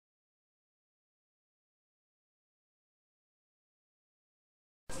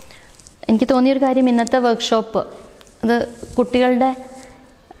എനിക്ക് തോന്നിയൊരു കാര്യം ഇന്നത്തെ വർക്ക്ഷോപ്പ് അത്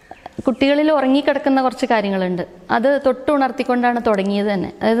കുട്ടികളിൽ ഉറങ്ങിക്കിടക്കുന്ന കുറച്ച് കാര്യങ്ങളുണ്ട്. അത് തൊട്ടുണർത്തിക്കൊണ്ടാണ് തുടങ്ങിയത് തന്നെ.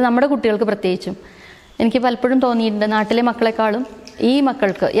 അതായത് നമ്മുടെ കുട്ടികൾക്ക് പ്രത്യേകിച്ചും എനിക്ക് പലപ്പോഴും തോന്നിയിട്ടുണ്ട്, നാട്ടിലെ മക്കളെക്കാളും ഈ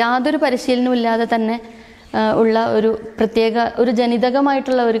മക്കൾക്ക് യാതൊരു പരിശീലനവും ഇല്ലാതെ തന്നെ ഉള്ള ഒരു പ്രത്യേക ഒരു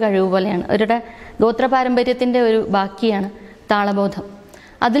ജനിതകമായിട്ടുള്ള ഒരു കഴിവ് പോലെയാണ്. അവരുടെ ഗോത്ര പാരമ്പര്യത്തിൻ്റെ ഒരു ബാക്കിയാണ് താളബോധം.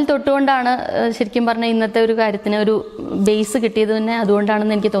 അതിൽ തൊട്ടുകൊണ്ടാണ് ശരിക്കും പറഞ്ഞാൽ ഇന്നത്തെ ഒരു കാര്യത്തിന് ഒരു ബേസ് കിട്ടിയത് തന്നെ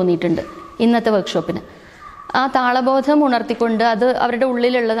അതുകൊണ്ടാണെന്ന് എനിക്ക് തോന്നിയിട്ടുണ്ട്. ഇന്നത്തെ വർക്ക്ഷോപ്പിന് ആ താളബോധം ഉണർത്തിക്കൊണ്ട് അത് അവരുടെ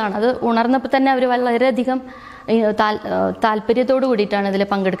ഉള്ളിലുള്ളതാണ്. അത് ഉണർന്നപ്പോൾ തന്നെ അവർ വളരെയധികം താല്പര്യത്തോടു കൂടിയിട്ടാണ് ഇതിൽ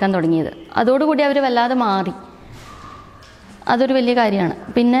പങ്കെടുക്കാൻ തുടങ്ങിയത്. അതോടുകൂടി അവർ വല്ലാതെ മാറി. അതൊരു വലിയ കാര്യമാണ്.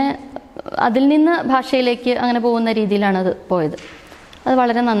 പിന്നെ അതിൽ നിന്ന് ഭാഷയിലേക്ക് അങ്ങനെ പോകുന്ന രീതിയിലാണ് അത് പോയത്. അത്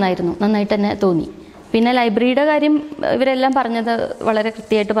വളരെ നന്നായിട്ട് തന്നെ തോന്നി. പിന്നെ ലൈബ്രറിയുടെ കാര്യം ഇവരെല്ലാം പറഞ്ഞത് വളരെ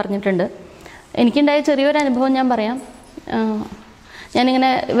കൃത്യമായിട്ട് പറഞ്ഞിട്ടുണ്ട്. എനിക്കുണ്ടായ ചെറിയൊരു അനുഭവം ഞാൻ പറയാം. ഞാനിങ്ങനെ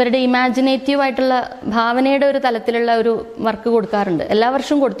ഇവരുടെ ഇമാജിനേറ്റീവായിട്ടുള്ള ഭാവനയുടെ ഒരു തലത്തിലുള്ള ഒരു വർക്ക് കൊടുക്കാറുണ്ട്. എല്ലാ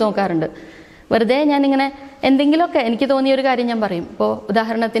വർഷവും കൊടുത്തു നോക്കാറുണ്ട്. വെറുതെ ഞാനിങ്ങനെ എന്തെങ്കിലുമൊക്കെ എനിക്ക് തോന്നിയ ഒരു കാര്യം ഞാൻ പറയും. ഇപ്പോൾ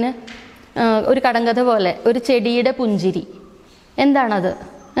ഉദാഹരണത്തിന് ഒരു കടങ്കഥ പോലെ ഒരു ചെടിയുടെ പുഞ്ചിരി എന്താണത്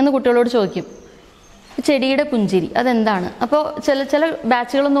എന്ന് കുട്ടികളോട് ചോദിക്കും. ചെടിയുടെ പുഞ്ചിരി അതെന്താണ്? അപ്പോൾ ചില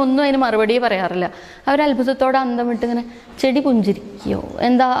ബാച്ചുകളൊന്നും ഒന്നും അതിന് മറുപടി പറയാറില്ല. അവർ അത്ഭുതത്തോടെ അന്തം വിട്ട് ഇങ്ങനെ ചെടി പുഞ്ചിരിക്കോ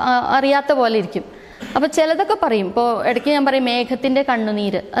എന്താ അറിയാത്ത പോലെ ഇരിക്കും. അപ്പോൾ ചിലതൊക്കെ പറയും. ഇപ്പോൾ ഇടയ്ക്ക് ഞാൻ പറയും മേഘത്തിൻ്റെ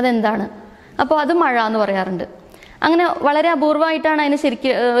കണ്ണുനീര് അതെന്താണ്? അപ്പോൾ അത് മഴ എന്ന് പറയാറുണ്ട്. അങ്ങനെ വളരെ അപൂർവമായിട്ടാണ് അതിന്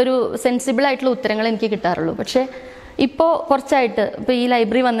ശരിക്കും ഒരു സെൻസിബിൾ ആയിട്ടുള്ള ഉത്തരങ്ങൾ എനിക്ക് കിട്ടാറുള്ളൂ. പക്ഷേ ഇപ്പോൾ കുറച്ചായിട്ട് ഇപ്പോൾ ഈ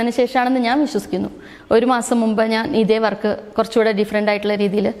ലൈബ്രറി വന്നതിന് ശേഷമാണെന്ന് ഞാൻ വിശ്വസിക്കുന്നു. ഒരു മാസം മുമ്പ് ഞാൻ ഇതേ വർക്ക് കുറച്ചുകൂടെ ഡിഫറെൻ്റ് ആയിട്ടുള്ള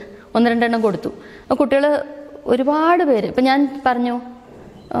രീതിയിൽ 1-2 കൊടുത്തു. കുട്ടികൾ ഒരുപാട് പേര് ഇപ്പം ഞാൻ പറഞ്ഞു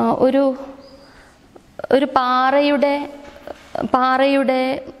ഒരു പാറയുടെ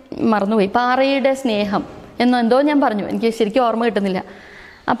മറന്നുപോയി, പാറയുടെ സ്നേഹം എന്തോ ഞാൻ പറഞ്ഞു, എനിക്ക് ശരിക്കും ഓർമ്മ കിട്ടുന്നില്ല.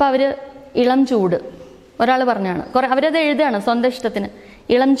 അപ്പോൾ അവർ ഇളം ചൂട് ഒരാൾ പറഞ്ഞാണ്, അവരത് എഴുതുകയാണ് സ്വന്തം ഇഷ്ടത്തിന്.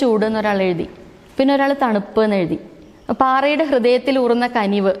 ഇളം ചൂട് എന്നൊരാൾ എഴുതി, പിന്നെ ഒരാൾ തണുപ്പ് എന്ന് എഴുതി. പാറയുടെ ഹൃദയത്തിൽ ഊറുന്ന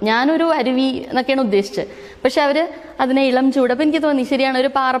കനിവ്, ഞാനൊരു അരുവി എന്നൊക്കെയാണ് ഉദ്ദേശിച്ചത്, പക്ഷെ അവർ അതിനെ ഇളം ചൂട്. അപ്പോൾ എനിക്ക് തോന്നി ശരിയാണ്, ഒരു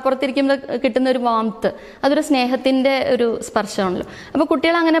പാറപ്പുറത്തിരിക്കുമ്പോൾ കിട്ടുന്ന ഒരു വാംത്ത് അതൊരു സ്നേഹത്തിൻ്റെ ഒരു സ്പർശമാണല്ലോ. അപ്പോൾ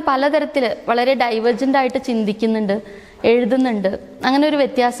കുട്ടികൾ അങ്ങനെ പലതരത്തിൽ വളരെ ഡൈവേർജൻ്റ് ആയിട്ട് ചിന്തിക്കുന്നുണ്ട്, എഴുതുന്നുണ്ട്. അങ്ങനെ ഒരു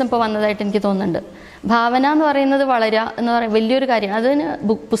വ്യത്യാസം ഇപ്പോൾ വന്നതായിട്ട് എനിക്ക് തോന്നുന്നുണ്ട്. ഭാവന എന്ന് പറയുന്നത് വളരുക എന്ന് പറയുന്നത് വലിയൊരു കാര്യമാണ്.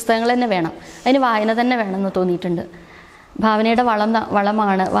 അതിന് പുസ്തകങ്ങൾ തന്നെ വേണം, അതിന് വായന തന്നെ വേണമെന്ന് തോന്നിയിട്ടുണ്ട്. ഭാവനയുടെ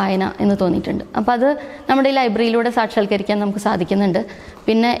വളമാണ് വായന എന്ന് തോന്നിയിട്ടുണ്ട്. അപ്പോൾ അത് നമ്മുടെ ഈ ലൈബ്രറിയിലൂടെ സാക്ഷാത്കരിക്കാൻ നമുക്ക് സാധിക്കുന്നുണ്ട്.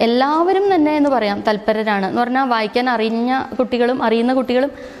 പിന്നെ എല്ലാവരും തന്നെ എന്ന് പറയാം തൽപരരാണ് എന്ന് പറഞ്ഞാൽ വായിക്കാൻ അറിയുന്ന കുട്ടികളും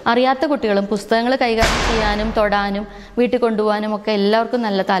അറിയാത്ത കുട്ടികളും പുസ്തകങ്ങൾ കൈകാര്യം ചെയ്യാനും തൊടാനും വീട്ടിൽ കൊണ്ടുപോകാനും ഒക്കെ എല്ലാവർക്കും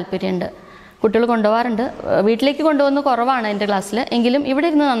നല്ല താല്പര്യമുണ്ട്. കുട്ടികൾ കൊണ്ടുപോകാറുണ്ട്. വീട്ടിലേക്ക് കൊണ്ടുപോകുന്ന കുറവാണ് എൻ്റെ ക്ലാസ്സിൽ, എങ്കിലും ഇവിടെ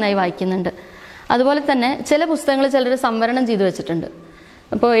ഇരുന്ന് നന്നായി വായിക്കുന്നുണ്ട്. അതുപോലെ തന്നെ ചില പുസ്തകങ്ങൾ ചിലർ സംവരണം ചെയ്തു വെച്ചിട്ടുണ്ട്.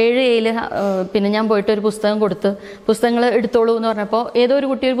 അപ്പോൾ 7A പിന്നെ ഞാൻ പോയിട്ട് ഒരു പുസ്തകം കൊടുത്ത് പുസ്തകങ്ങൾ എടുത്തോളൂ എന്ന് പറഞ്ഞപ്പോൾ ഏതോ ഒരു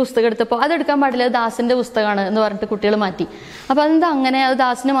കുട്ടി ഒരു പുസ്തകം എടുത്തപ്പോൾ അതെടുക്കാൻ പാടില്ല, അത് ദാസിൻ്റെ പുസ്തകമാണ് എന്ന് പറഞ്ഞിട്ട് കുട്ടികൾ മാറ്റി. അപ്പോൾ അതെന്താ അങ്ങനെ? അത്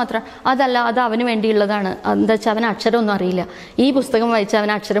ദാസിന് മാത്രം? അതല്ല, അത് അവന് വേണ്ടിയുള്ളതാണ്. എന്താ വെച്ചാൽ അവന് അക്ഷരമൊന്നും അറിയില്ല, ഈ പുസ്തകം വായിച്ചാൽ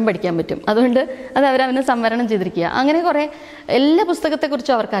അവന് അക്ഷരം പഠിക്കാൻ പറ്റും, അതുകൊണ്ട് അത് അവന് സംവരണം ചെയ്തിരിക്കുക. അങ്ങനെ കുറേ എല്ലാ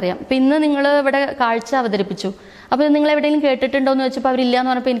പുസ്തകത്തെക്കുറിച്ചും അവർക്കറിയാം. അപ്പം ഇന്ന് നിങ്ങൾ ഇവിടെ കാഴ്ച അവതരിപ്പിച്ചു, അപ്പോൾ നിങ്ങൾ എവിടെയെങ്കിലും കേട്ടിട്ടുണ്ടോ എന്ന് ചോദിച്ചപ്പോൾ അവരില്ല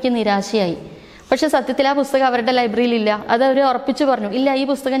എന്ന് പറഞ്ഞപ്പോൾ എനിക്ക് നിരാശയായി. പക്ഷെ സത്യത്തിൽ ആ പുസ്തകം അവരുടെ ലൈബ്രറിയിലില്ല. അത് അവർ ഉറപ്പിച്ചു പറഞ്ഞു, ഇല്ല ഈ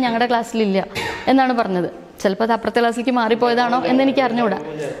പുസ്തകം ഞങ്ങളുടെ ക്ലാസ്സിലില്ല എന്നാണ് പറഞ്ഞത്. ചിലപ്പോൾ അത് അപ്പുറത്തെ ക്ലാസ്സിലേക്ക് മാറിപ്പോയതാണോ എന്നെനിക്ക് അറിഞ്ഞുകൂടാ,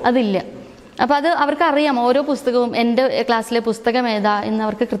 അതില്ല. അപ്പോൾ അത് അവർക്കറിയാം, ഓരോ പുസ്തകവും എൻ്റെ ക്ലാസ്സിലെ പുസ്തകം ഏതാ എന്ന്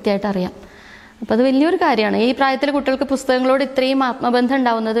അവർക്ക് കൃത്യമായിട്ട് അറിയാം. അപ്പോൾ അത് വലിയൊരു കാര്യമാണ്. ഈ പ്രായത്തിൽ കുട്ടികൾക്ക് പുസ്തകങ്ങളോട് ഇത്രയും ആത്മബന്ധം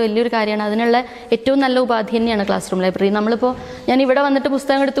ഉണ്ടാവുന്നത് വലിയൊരു കാര്യമാണ്. അതിനുള്ള ഏറ്റവും നല്ല ഉപാധി തന്നെയാണ് ക്ലാസ് റൂം ലൈബ്രറി. നമ്മളിപ്പോൾ ഞാൻ ഇവിടെ വന്നിട്ട്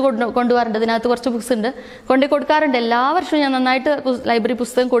പുസ്തകം എടുത്ത് കൊണ്ടുപോകാറുണ്ട്. ഇതിനകത്ത് കുറച്ച് ബുക്സ് ഉണ്ട്, കൊണ്ടു കൊടുക്കാറുണ്ട്. എല്ലാ വർഷവും ഞാൻ നന്നായിട്ട് ലൈബ്രറി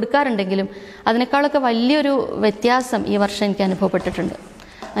പുസ്തകം കൊടുക്കാറുണ്ടെങ്കിലും അതിനേക്കാളൊക്കെ വലിയൊരു വ്യത്യാസം ഈ വർഷം എനിക്ക് അനുഭവപ്പെട്ടിട്ടുണ്ട്.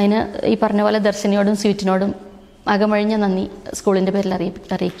 അതിന് ഈ പറഞ്ഞ പോലെ ദർശനയോടും സ്വീറ്റിനോടും അകമഴിഞ്ഞ നന്ദി സ്കൂളിൻ്റെ പേരിൽ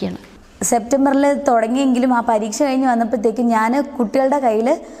അറിയിക്കുകയാണ്. സെപ്റ്റംബറിൽ തുടങ്ങിയെങ്കിലും ആ പരീക്ഷ കഴിഞ്ഞ് വന്നപ്പോഴത്തേക്കും ഞാൻ കുട്ടികളുടെ കയ്യിൽ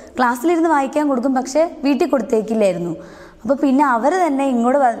ക്ലാസ്സിലിരുന്ന് വായിക്കാൻ കൊടുക്കും, പക്ഷേ വീട്ടിൽ കൊടുത്തേക്കില്ലായിരുന്നു. അപ്പോൾ പിന്നെ അവർ തന്നെ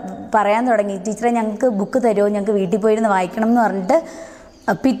ഇങ്ങോട്ട് പറയാൻ തുടങ്ങി, ടീച്ചറെ ഞങ്ങൾക്ക് ബുക്ക് തരുമോ, ഞങ്ങൾക്ക് വീട്ടിൽ പോയിരുന്ന് വായിക്കണം എന്ന് പറഞ്ഞിട്ട്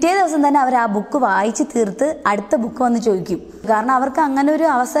പിറ്റേ ദിവസം തന്നെ അവർ ആ ബുക്ക് വായിച്ച് തീർത്ത് അടുത്ത ബുക്ക് വന്ന് ചോദിക്കും. കാരണം അവർക്ക് അങ്ങനെ ഒരു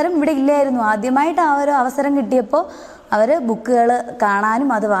അവസരം ഇവിടെ ഇല്ലായിരുന്നു. ആദ്യമായിട്ട് ആ ഒരു അവസരം കിട്ടിയപ്പോൾ അവർ ബുക്കുകൾ കാണാനും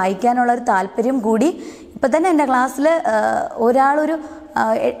അത് വായിക്കാനുള്ളൊരു താല്പര്യം കൂടി. ഇപ്പം തന്നെ എൻ്റെ ക്ലാസ്സിൽ ഒരാളൊരു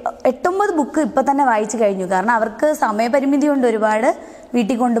 8-9 ബുക്ക് ഇപ്പം തന്നെ വായിച്ചു കഴിഞ്ഞു. കാരണം അവർക്ക് സമയപരിമിതി കൊണ്ട് ഒരുപാട്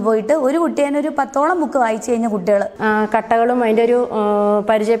വീട്ടിൽ കൊണ്ടുപോയിട്ട് ഒരു കുട്ടിയെ ഒരു 10ഓളം ബുക്ക് വായിച്ചു കഴിഞ്ഞ കുട്ടികൾ കട്ടകളും അതിൻ്റെ ഒരു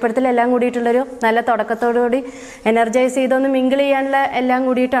പരിചയപ്പെടുത്തലെല്ലാം കൂടിയിട്ടുള്ളൊരു നല്ല തുടക്കത്തോടുകൂടി എനർജൈസ് ചെയ്തൊന്ന് മിങ്കിൾ ചെയ്യാനുള്ള എല്ലാം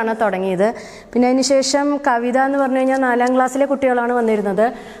കൂടിയിട്ടാണ് തുടങ്ങിയത്. പിന്നെ അതിന് ശേഷം കവിത എന്ന് പറഞ്ഞു കഴിഞ്ഞാൽ 4ാം ക്ലാസ്സിലെ കുട്ടികളാണ് വന്നിരുന്നത്.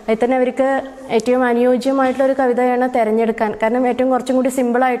 അതിൽ തന്നെ അവർക്ക് ഏറ്റവും അനുയോജ്യമായിട്ടുള്ളൊരു കവിതയാണ് തിരഞ്ഞെടുക്കാൻ. കാരണം ഏറ്റവും കുറച്ചും കൂടി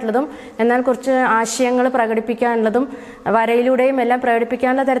സിമ്പിളായിട്ടുള്ളതും എന്നാൽ കുറച്ച് ആശയങ്ങൾ പ്രകടിപ്പിക്കാനുള്ളതും വരയിലൂടെയും എല്ലാം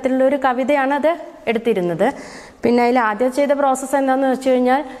പ്രകടിപ്പിക്കാനുള്ള തരത്തിലുള്ള ഒരു കവിതയാണ് അത് എടുത്തിരുന്നത്. പിന്നെ അതിൽ ആദ്യം ചെയ്ത പ്രോസസ്സ് എന്താണെന്ന് വെച്ച്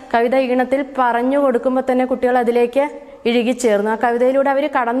കഴിഞ്ഞാൽ കവിത ഈണത്തിൽ പറഞ്ഞു കൊടുക്കുമ്പോൾ തന്നെ കുട്ടികൾ അതിലേക്ക് ഇഴുകിച്ചേർന്നു. ആ കവിതയിലൂടെ അവർ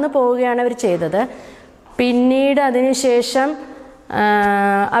കടന്നു പോവുകയാണ് അവർ ചെയ്തത്. പിന്നീട് അതിനുശേഷം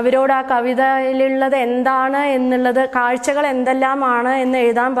അവരോട് ആ കവിതയിലുള്ളത് എന്താണ് എന്നുള്ളത്, കാഴ്ചകൾ എന്തെല്ലാമാണ് എന്ന്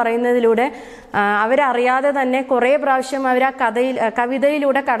എഴുതാൻ പറയുന്നതിലൂടെ അവരറിയാതെ തന്നെ കുറേ പ്രാവശ്യം അവർ ആ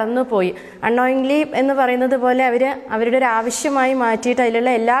കവിതയിലൂടെ കടന്നുപോയി. അൺനോയിങ്ലി എന്ന് പറയുന്നത് പോലെ അവരുടെ ഒരു ആവശ്യമായി മാറ്റിയിട്ട്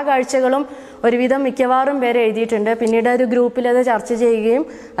അതിലുള്ള എല്ലാ കാഴ്ചകളും ഒരുവിധം മിക്കവാറും പേര് എഴുതിയിട്ടുണ്ട്. പിന്നീട് ഒരു ഗ്രൂപ്പിൽ അത് ചർച്ച ചെയ്യുകയും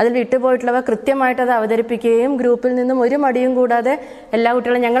അതിൽ വിട്ടുപോയിട്ടുള്ളവ കൃത്യമായിട്ട് അത് അവതരിപ്പിക്കുകയും ഗ്രൂപ്പിൽ നിന്നും ഒരു മടിയും കൂടാതെ എല്ലാ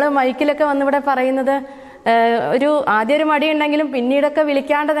കുട്ടികളും, ഞങ്ങൾ മൈക്കിലൊക്കെ വന്നിവിടെ പറയുന്നത് ആദ്യം ഒരു മടിയുണ്ടെങ്കിലും പിന്നീടൊക്കെ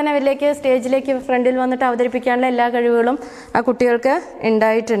വിളിക്കാണ്ട് തന്നെ അവരിലേക്ക് സ്റ്റേജിലേക്ക് ഫ്രണ്ടിൽ വന്നിട്ട് അവതരിപ്പിക്കാനുള്ള എല്ലാ കഴിവുകളും ആ കുട്ടികൾക്ക്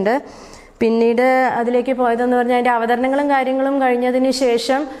ഉണ്ടായിട്ടുണ്ട്. പിന്നീട് അതിലേക്ക് പോയതെന്ന് പറഞ്ഞാൽ അതിൻ്റെ അവതരണങ്ങളും കാര്യങ്ങളും കഴിഞ്ഞതിന്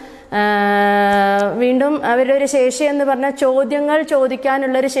ശേഷം വീണ്ടും അവരുടെ ഒരു ശേഷി എന്ന് പറഞ്ഞാൽ ചോദ്യങ്ങൾ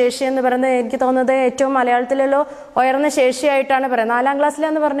ചോദിക്കാനുള്ളൊരു ശേഷി എന്ന് പറയുന്നത് എനിക്ക് തോന്നുന്നത് ഏറ്റവും മലയാളത്തിലുള്ള ഉയർന്ന ശേഷിയായിട്ടാണ് പറയുന്നത്. 4ാം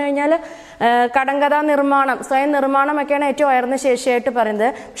ക്ലാസ്സിലെന്ന് പറഞ്ഞു കഴിഞ്ഞാൽ കടങ്കഥാ നിർമ്മാണം, സ്വയം നിർമ്മാണമൊക്കെയാണ് ഏറ്റവും ഉയർന്ന ശേഷിയായിട്ട്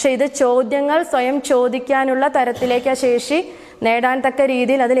പറയുന്നത്. പക്ഷെ ഇത് ചോദ്യങ്ങൾ സ്വയം ചോദിക്കാനുള്ള തരത്തിലേക്ക് ആ ശേഷി നേടാൻ തക്ക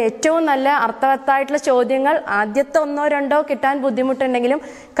രീതിയിൽ അതിൽ ഏറ്റവും നല്ല അർത്ഥവത്തായിട്ടുള്ള ചോദ്യങ്ങൾ ആദ്യത്തെ 1ഓ 2ഓ കിട്ടാൻ ബുദ്ധിമുട്ടുണ്ടെങ്കിലും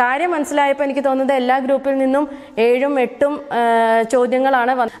കാര്യം മനസ്സിലായപ്പോൾ എനിക്ക് തോന്നുന്നത് എല്ലാ ഗ്രൂപ്പിൽ നിന്നും 7ഉം 8ഉം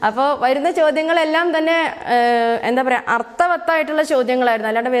ചോദ്യങ്ങളാണ് വന്നത്. അപ്പോൾ വരുന്ന ചോദ്യങ്ങളെല്ലാം തന്നെ എന്താ പറയുക, അർത്ഥവത്തായിട്ടുള്ള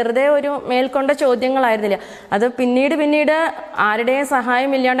ചോദ്യങ്ങളായിരുന്നു, അല്ലാണ്ട് വെറുതെ ഒരു മേൽക്കൊണ്ട ചോദ്യങ്ങളായിരുന്നില്ല. അത് പിന്നീട് ആരുടെയും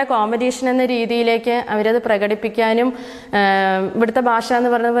സഹായം ഇല്ലാണ്ട് കോമ്പറ്റീഷൻ എന്ന രീതിയിലേക്ക് അവരത് പ്രകടിപ്പിക്കാനും ഇവിടുത്തെ ഭാഷ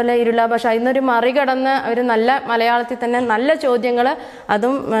എന്ന് പറഞ്ഞ പോലെ ഇരുള ഭാഷ ഇന്നൊരു മറികടന്ന് അവർ നല്ല മലയാളത്തിൽ തന്നെ നല്ല ചോദ്യങ്ങൾ,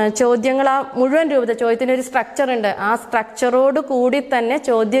 അതും ചോദ്യങ്ങൾ ആ മുഴുവൻ രൂപത്തിൽ, ചോദ്യത്തിനൊരു സ്ട്രക്ചർ ഉണ്ട്, ആ സ്ട്രക്ചറോട് കൂടി തന്നെ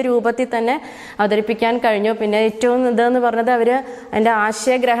ചോദ്യ രൂപത്തിൽ തന്നെ അവതരിപ്പിക്കാൻ കഴിഞ്ഞു. പിന്നെ ഏറ്റവും ഇതെന്ന് പറഞ്ഞത് അവർ അതിൻ്റെ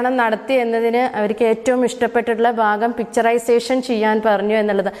ആശയഗ്രഹണം നടത്തി എന്നതിന് അവർക്ക് ഏറ്റവും ഇഷ്ടപ്പെട്ടിട്ടുള്ള ഭാഗം പിക്ചറൈസേഷൻ ചെയ്യാൻ പറഞ്ഞു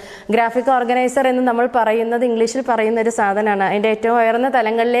എന്നുള്ളത്. ഗ്രാഫിക് ഓർഗനൈസർ എന്ന് നമ്മൾ പറയുന്നത് ഇംഗ്ലീഷിൽ പറയുന്ന ഒരു സാധനമാണ്. അതിൻ്റെ ഏറ്റവും ഉയർന്ന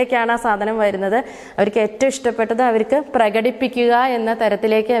തലങ്ങളിലേക്കാണ് ആ സാധനം വരുന്നത്. അവർക്ക് ഏറ്റവും ഇഷ്ടപ്പെട്ടത് അവർക്ക് പ്രകടിപ്പിക്കുക എന്ന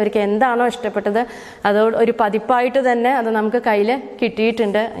തരത്തിലേക്ക് അവർക്ക് എന്താണോ ഇഷ്ടപ്പെട്ടത് അത് ഒരു പതിപ്പായിട്ട് തന്നെ അത് നമുക്ക് കയ്യിൽ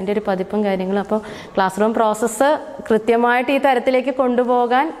കിട്ടിയിട്ടുണ്ട്, അതിൻ്റെ ഒരു പതിപ്പും കാര്യങ്ങളും. അപ്പോൾ ക്ലാസ് റൂം പ്രോസസ്സ് കൃത്യമായിട്ട് ഈ തരത്തിലേക്ക്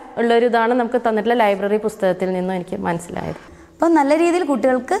കൊണ്ടുപോകാൻ ഉള്ളൊരു ഇതാണ് നമുക്ക് തന്നിട്ടുള്ള ലൈബ്രറി പുസ്തകത്തിൽ നിന്നും എനിക്ക് മനസ്സിലായത്. അപ്പം നല്ല രീതിയിൽ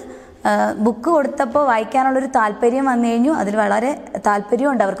കുട്ടികൾക്ക് ബുക്ക് കൊടുത്തപ്പോൾ വായിക്കാനുള്ളൊരു താല്പര്യം വന്നു കഴിഞ്ഞു. അതിൽ വളരെ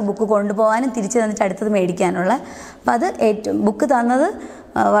താല്പര്യമുണ്ട് അവർക്ക് ബുക്ക് കൊണ്ടുപോകാനും തിരിച്ചു തന്നിട്ട് അടുത്തത് മേടിക്കാനുള്ള. അപ്പം അത് ഏറ്റവും ബുക്ക് തന്നത്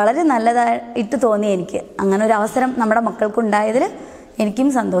വളരെ നല്ലതായിട്ട് തോന്നി എനിക്ക്. അങ്ങനെ ഒരു അവസരം നമ്മുടെ മക്കൾക്കുണ്ടായതിൽ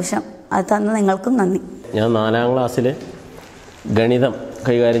എനിക്കും സന്തോഷം. അത് തന്ന നിങ്ങൾക്കും നന്ദി. ഞാൻ 4ാം ക്ലാസ്സിൽ ഗണിതം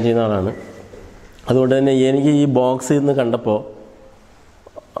കൈകാര്യം ചെയ്യുന്ന ആളാണ്. അതുകൊണ്ട് തന്നെ എനിക്ക് ഈ ബോക്സ് ഇന്ന് കണ്ടപ്പോൾ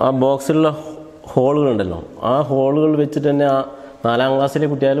ആ ബോക്സിലുള്ള ഹോളുകളുണ്ടല്ലോ, ആ ഹോളുകൾ വെച്ചിട്ട് തന്നെ ആ 4ാം ക്ലാസ്സിലെ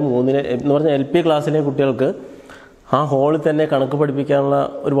കുട്ടിയാലും 3 എന്ന് പറഞ്ഞാൽ LP ക്ലാസ്സിലെ കുട്ടികൾക്ക് ആ ഹോളിൽ തന്നെ കണക്ക് പഠിപ്പിക്കാനുള്ള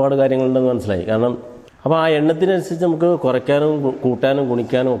ഒരുപാട് കാര്യങ്ങളുണ്ടെന്ന് മനസ്സിലായി. കാരണം അപ്പോൾ ആ എണ്ണത്തിനനുസരിച്ച് നമുക്ക് കുറയ്ക്കാനും കൂട്ടാനും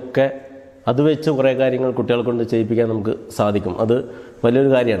ഗുണിക്കാനും ഒക്കെ അത് വെച്ച് കുറേ കാര്യങ്ങൾ കുട്ടികളെ കൊണ്ട് ചെയ്യിപ്പിക്കാൻ നമുക്ക് സാധിക്കും. അത്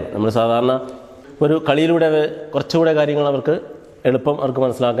വലിയൊരു കാര്യമാണ്. നമ്മൾ സാധാരണ ഒരു കളിയിലൂടെ കുറച്ചുകൂടെ കാര്യങ്ങൾ അവർക്ക് എളുപ്പം അവർക്ക്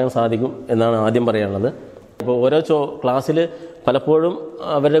മനസ്സിലാക്കാൻ സാധിക്കും എന്നാണ് ആദ്യം പറയാനുള്ളത്. അപ്പോൾ ഓരോ ക്ലാസ്സിൽ പലപ്പോഴും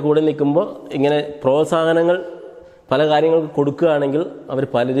അവരുടെ കൂടെ നിൽക്കുമ്പോൾ ഇങ്ങനെ പ്രോത്സാഹനങ്ങൾ പല കാര്യങ്ങൾക്ക് കൊടുക്കുകയാണെങ്കിൽ അവർ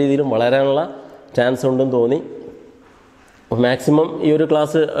പല രീതിയിലും വളരാനുള്ള ചാൻസ് ഉണ്ടെന്ന് തോന്നി. മാക്സിമം ഈ ഒരു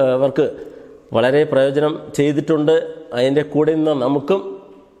ക്ലാസ് അവർക്ക് വളരെ പ്രയോജനം ചെയ്തിട്ടുണ്ട്. അതിൻ്റെ കൂടെ നിന്ന് നമുക്കും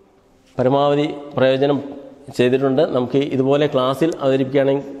പരമാവധി പ്രയോജനം ചെയ്തിട്ടുണ്ട്. നമുക്ക് ഇതുപോലെ ക്ലാസ്സിൽ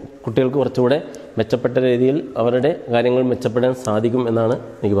അവതരിപ്പിക്കുകയാണെങ്കിൽ കുട്ടികൾക്ക് കുറച്ചുകൂടെ മെച്ചപ്പെട്ട രീതിയിൽ അവരുടെ കാര്യങ്ങൾ മെച്ചപ്പെടാൻ സാധിക്കും എന്നാണ്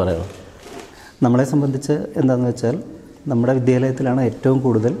എനിക്ക് പറയുന്നത്. നമ്മളെ സംബന്ധിച്ച് എന്താണെന്ന് വെച്ചാൽ നമ്മുടെ വിദ്യാലയത്തിലാണ് ഏറ്റവും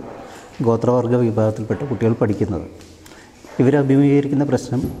കൂടുതൽ ഗോത്രവർഗ വിഭാഗത്തിൽപ്പെട്ട കുട്ടികൾ പഠിക്കുന്നത്. ഇവർ അഭിമുഖീകരിക്കുന്ന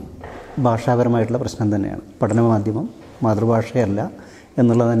പ്രശ്നം ഭാഷാപരമായിട്ടുള്ള പ്രശ്നം തന്നെയാണ്. പഠനമാധ്യമം മാതൃഭാഷയല്ല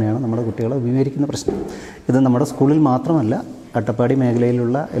എന്നുള്ളത് തന്നെയാണ് നമ്മുടെ കുട്ടികൾ അഭിമുഖീകരിക്കുന്ന പ്രശ്നം. ഇത് നമ്മുടെ സ്കൂളിൽ മാത്രമല്ല, അട്ടപ്പാടി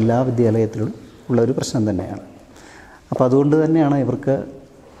മേഖലയിലുള്ള എല്ലാ വിദ്യാലയത്തിലും ഉള്ള ഒരു പ്രശ്നം തന്നെയാണ്. അപ്പോൾ അതുകൊണ്ട് തന്നെയാണ് ഇവർക്ക്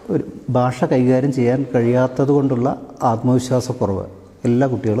ഒരു ഭാഷ കൈകാര്യം ചെയ്യാൻ കഴിയാത്തത് കൊണ്ടുള്ള ആത്മവിശ്വാസക്കുറവ് എല്ലാ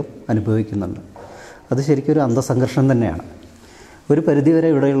കുട്ടികളും അനുഭവിക്കുന്നുണ്ട്. അത് ശരിക്കും ഒരു അന്തസംഘർഷം തന്നെയാണ്. ഒരു പരിധിവരെ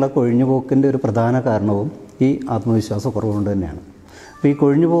ഇവിടെയുള്ള കൊഴിഞ്ഞുപോക്കിൻ്റെ ഒരു പ്രധാന കാരണവും ഈ ആത്മവിശ്വാസക്കുറവ് കൊണ്ട് തന്നെയാണ്. അപ്പോൾ ഈ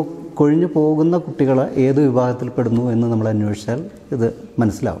കൊഴിഞ്ഞു പോകുന്ന കുട്ടികൾ ഏത് വിഭാഗത്തിൽപ്പെടുന്നു എന്ന് നമ്മൾ അന്വേഷിച്ചാൽ ഇത്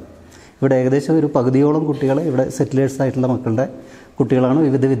മനസ്സിലാവും. ഇവിടെ ഏകദേശം ഒരു പകുതിയോളം കുട്ടികൾ ഇവിടെ സെറ്റിലേഴ്സായിട്ടുള്ള മക്കളുടെ കുട്ടികളാണ്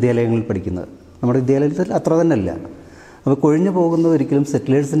വിവിധ വിദ്യാലയങ്ങളിൽ പഠിക്കുന്നത്. നമ്മുടെ വിദ്യാലയത്തിൽ അത്ര തന്നെ അല്ല. അപ്പോൾ കൊഴിഞ്ഞു പോകുന്നത് ഒരിക്കലും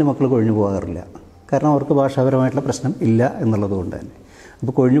സെറ്റിലേഴ്സിൻ്റെ മക്കൾ കൊഴിഞ്ഞു പോകാറില്ല. കാരണം അവർക്ക് ഭാഷാപരമായിട്ടുള്ള പ്രശ്നം ഇല്ല എന്നുള്ളത് കൊണ്ട് തന്നെ.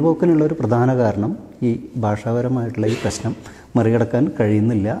 അപ്പോൾ കൊഴിഞ്ഞുപോക്കിനുള്ളൊരു പ്രധാന കാരണം ഈ ഭാഷാപരമായിട്ടുള്ള ഈ പ്രശ്നം മറികടക്കാൻ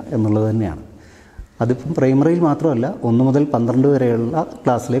കഴിയുന്നില്ല എന്നുള്ളത് തന്നെയാണ്. അതിപ്പം പ്രൈമറിയിൽ മാത്രമല്ല, 1 മുതൽ 12 വരെയുള്ള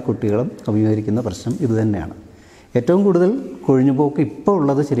ക്ലാസ്സിലെ കുട്ടികളും അഭിമുഖീകരിക്കുന്ന പ്രശ്നം ഇത് തന്നെയാണ്. ഏറ്റവും കൂടുതൽ കൊഴിഞ്ഞുപോക്ക് ഇപ്പോൾ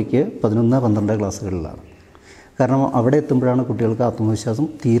ഉള്ളത് ശരിക്ക് 11, 12 ക്ലാസ്സുകളിലാണ്. കാരണം അവിടെ എത്തുമ്പോഴാണ് കുട്ടികൾക്ക് ആത്മവിശ്വാസം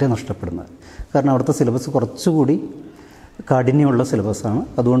തീരെ നഷ്ടപ്പെടുന്നത്. കാരണം അവിടുത്തെ സിലബസ് കുറച്ചുകൂടി കാഠിന്യമുള്ള സിലബസാണ്.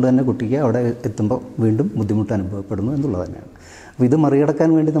 അതുകൊണ്ട് തന്നെ കുട്ടിക്ക് അവിടെ എത്തുമ്പോൾ വീണ്ടും ബുദ്ധിമുട്ട് അനുഭവപ്പെടുന്നു എന്നുള്ളത് തന്നെയാണ്. അപ്പോൾ ഇത് മറികടക്കാൻ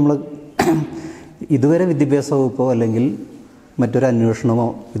വേണ്ടി നമ്മൾ ഇതുവരെ വിദ്യാഭ്യാസ വകുപ്പോ അല്ലെങ്കിൽ മറ്റൊരു അന്വേഷണമോ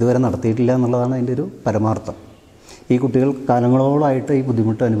ഇതുവരെ നടത്തിയിട്ടില്ല എന്നുള്ളതാണ് അതിൻ്റെ ഒരു പരമാർത്ഥം. ഈ കുട്ടികൾ കാലങ്ങളോളമായിട്ട് ഈ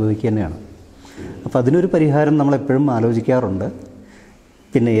ബുദ്ധിമുട്ട് അനുഭവിക്കുക തന്നെയാണ്. അപ്പോൾ അതിനൊരു പരിഹാരം നമ്മളെപ്പോഴും ആലോചിക്കാറുണ്ട്.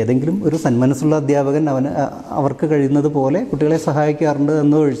 പിന്നെ ഏതെങ്കിലും ഒരു സന്മനസ്സുള്ള അധ്യാപകൻ അവർക്ക് കഴിയുന്നത് പോലെ കുട്ടികളെ സഹായിക്കാറുണ്ട്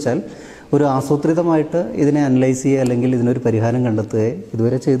എന്നതൊഴിച്ചാൽ ഒരു ആസൂത്രിതമായിട്ട് ഇതിനെ അനലൈസ് ചെയ്യുക അല്ലെങ്കിൽ ഇതിനൊരു പരിഹാരം കണ്ടെത്തുകയോ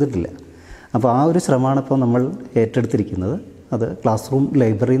ഇതുവരെ ചെയ്തിട്ടില്ല. അപ്പോൾ ആ ഒരു ശ്രമമാണ് ഇപ്പോൾ നമ്മൾ ഏറ്റെടുത്തിരിക്കുന്നത്. അത് ക്ലാസ് റൂം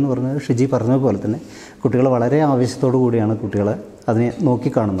ലൈബ്രറി എന്ന് പറഞ്ഞത് ഷിജി പറഞ്ഞ പോലെ തന്നെ കുട്ടികൾ വളരെ ആവേശത്തോടു കൂടിയാണ് കുട്ടികളെ അതിനെ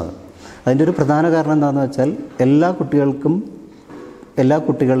നോക്കിക്കാണുന്നത്. അതിൻ്റെ ഒരു പ്രധാന കാരണം എന്താണെന്ന് വെച്ചാൽ എല്ലാ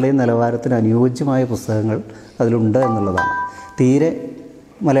കുട്ടികളുടെയും നിലവാരത്തിന് അനുയോജ്യമായ പുസ്തകങ്ങൾ അതിലുണ്ട് എന്നുള്ളതാണ്. തീരെ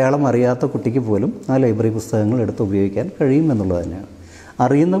മലയാളം അറിയാത്ത കുട്ടിക്ക് പോലും ആ ലൈബ്രറി പുസ്തകങ്ങൾ എടുത്ത് ഉപയോഗിക്കാൻ കഴിയും എന്നുള്ളത് തന്നെയാണ്.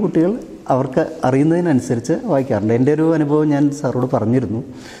 അറിയുന്ന കുട്ടികൾ അവർക്ക് അറിയുന്നതിനനുസരിച്ച് വായിക്കാറുണ്ട്. എൻ്റെ ഒരു അനുഭവം ഞാൻ സാറോട് പറഞ്ഞിരുന്നു.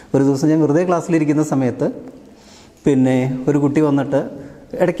 ഒരു ദിവസം ഞാൻ വെറുതെ ക്ലാസ്സിലിരിക്കുന്ന സമയത്ത് പിന്നെ ഒരു കുട്ടി വന്നിട്ട്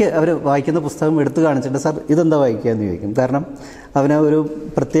ഇടയ്ക്ക് അവർ വായിക്കുന്ന പുസ്തകം എടുത്തു കാണിച്ചിട്ട് സാർ ഇതെന്താ വായിക്കുക എന്ന് ചോദിക്കും. കാരണം അവന് ഒരു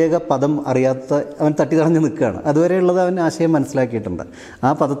പ്രത്യേക പദം അറിയാത്ത അവൻ തട്ടിത്തടഞ്ഞ് നിൽക്കുകയാണ്. അതുവരെയുള്ളത് അവൻ ആശയം മനസ്സിലാക്കിയിട്ടുണ്ട്. ആ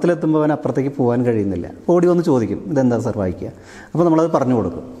പദത്തിലെത്തുമ്പോൾ അവൻ അപ്പുറത്തേക്ക് പോകാൻ കഴിയുന്നില്ല. ഓടി വന്ന് ചോദിക്കും ഇതെന്താ സാർ വായിക്കുക. അപ്പോൾ നമ്മളത് പറഞ്ഞു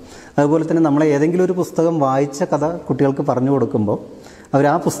കൊടുക്കും. അതുപോലെ തന്നെ നമ്മളെ ഏതെങ്കിലും ഒരു പുസ്തകം വായിച്ച കഥ കുട്ടികൾക്ക് പറഞ്ഞു കൊടുക്കുമ്പോൾ അവർ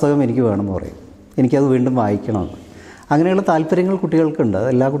ആ പുസ്തകം എനിക്ക് വേണമെന്ന് പറയും, എനിക്കത് വീണ്ടും വായിക്കണമെന്ന്. അങ്ങനെയുള്ള താല്പര്യങ്ങൾ കുട്ടികൾക്കുണ്ട്. അത്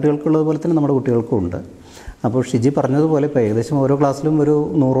എല്ലാ കുട്ടികൾക്കും ഉള്ളതുപോലെ തന്നെ നമ്മുടെ കുട്ടികൾക്കും ഉണ്ട്. അപ്പോൾ ഷിജി പറഞ്ഞതുപോലെ ഇപ്പോൾ ഏകദേശം ഓരോ ക്ലാസ്സിലും ഒരു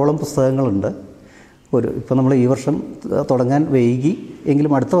 100ഓളം പുസ്തകങ്ങളുണ്ട്. ഇപ്പോൾ നമ്മൾ ഈ വർഷം തുടങ്ങാൻ വൈകി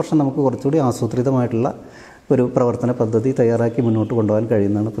എങ്കിലും അടുത്ത വർഷം നമുക്ക് കുറച്ചുകൂടി ആസൂത്രിതമായിട്ടുള്ള ഒരു പ്രവർത്തന പദ്ധതി തയ്യാറാക്കി മുന്നോട്ട് കൊണ്ടുപോകാൻ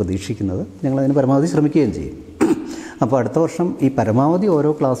കഴിയുമെന്നാണ് പ്രതീക്ഷിക്കുന്നത്. ഞങ്ങളതിന് പരമാവധി ശ്രമിക്കുകയും ചെയ്യും. അപ്പോൾ അടുത്ത വർഷം ഈ പരമാവധി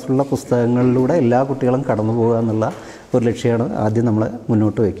ഓരോ ക്ലാസ്സിലുള്ള പുസ്തകങ്ങളിലൂടെ എല്ലാ കുട്ടികളും കടന്നു പോകുക എന്നുള്ള ഒരു ലക്ഷ്യമാണ് ആദ്യം നമ്മൾ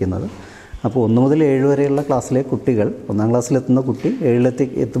മുന്നോട്ട് വയ്ക്കുന്നത്. അപ്പോൾ 1 മുതൽ 7 വരെയുള്ള ക്ലാസ്സിലെ കുട്ടികൾ 1ാം ക്ലാസ്സിലെത്തുന്ന കുട്ടി 7ലെത്തി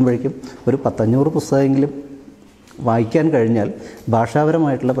എത്തുമ്പോഴേക്കും ഒരു 500 പുസ്തകമെങ്കിലും വായിക്കാൻ കഴിഞ്ഞാൽ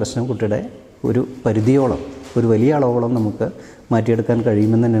ഭാഷാപരമായിട്ടുള്ള പ്രശ്നം കുട്ടിയുടെ ഒരു പരിധിയോളം, ഒരു വലിയ അളവോളം നമുക്ക് മാറ്റിയെടുക്കാൻ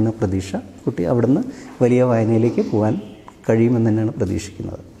കഴിയുമെന്ന് തന്നെയാണ് പ്രതീക്ഷ. കുട്ടി അവിടുന്ന് വലിയ വായനയിലേക്ക് പോകാൻ കഴിയുമെന്ന് തന്നെയാണ്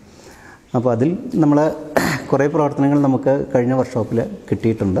പ്രതീക്ഷിക്കുന്നത്. അപ്പോൾ അതിൽ നമ്മൾ കുറേ പ്രവർത്തനങ്ങൾ നമുക്ക് കഴിഞ്ഞ വർക്ക്ഷോപ്പിൽ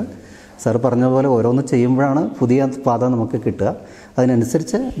കിട്ടിയിട്ടുണ്ട്. സാർ പറഞ്ഞതുപോലെ ഓരോന്ന് ചെയ്യുമ്പോഴാണ് പുതിയ പാത നമുക്ക് കിട്ടുക.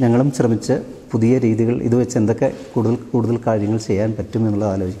 അതിനനുസരിച്ച് ഞങ്ങളും ശ്രമിച്ച് പുതിയ രീതികൾ ഇത് വെച്ച് എന്തൊക്കെ കൂടുതൽ കാര്യങ്ങൾ ചെയ്യാൻ പറ്റും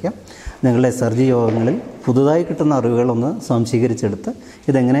എന്നുള്ളത് ആലോചിക്കാം. ഞങ്ങളുടെ SRG യോഗങ്ങളിൽ പുതുതായി കിട്ടുന്ന അറിവുകളൊന്ന് സ്വാംശീകരിച്ചെടുത്ത്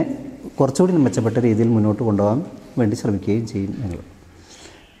ഇതെങ്ങനെ കുറച്ചുകൂടി മെച്ചപ്പെട്ട രീതിയിൽ മുന്നോട്ട് കൊണ്ടുപോകാൻ വേണ്ടി ശ്രമിക്കുകയും ചെയ്യും ഞങ്ങൾ.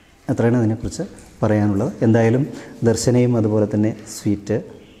 അത്രയാണ് അതിനെക്കുറിച്ച് പറയാനുള്ളത്. എന്തായാലും ദർശനയും അതുപോലെ തന്നെ സ്വീറ്റ്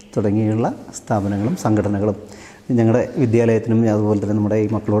തുടങ്ങിയുള്ള സ്ഥാപനങ്ങളും സംഘടനകളും ഞങ്ങളുടെ വിദ്യാലയത്തിനും അതുപോലെ തന്നെ നമ്മുടെ ഈ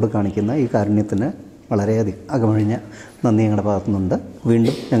മക്കളോട് കാണിക്കുന്ന ഈ കാരുണ്യത്തിന് വളരെയധികം അകമഴിഞ്ഞ നന്ദി ഞങ്ങളുടെ ഭാഗത്തുനിന്നുണ്ട്.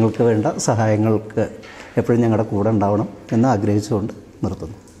 വീണ്ടും ഞങ്ങൾക്ക് വേണ്ട സഹായങ്ങൾക്ക് എപ്പോഴും ഞങ്ങളുടെ കൂടെ ഉണ്ടാവണം എന്ന് ആഗ്രഹിച്ചുകൊണ്ട്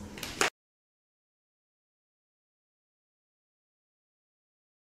നിർത്തുന്നു.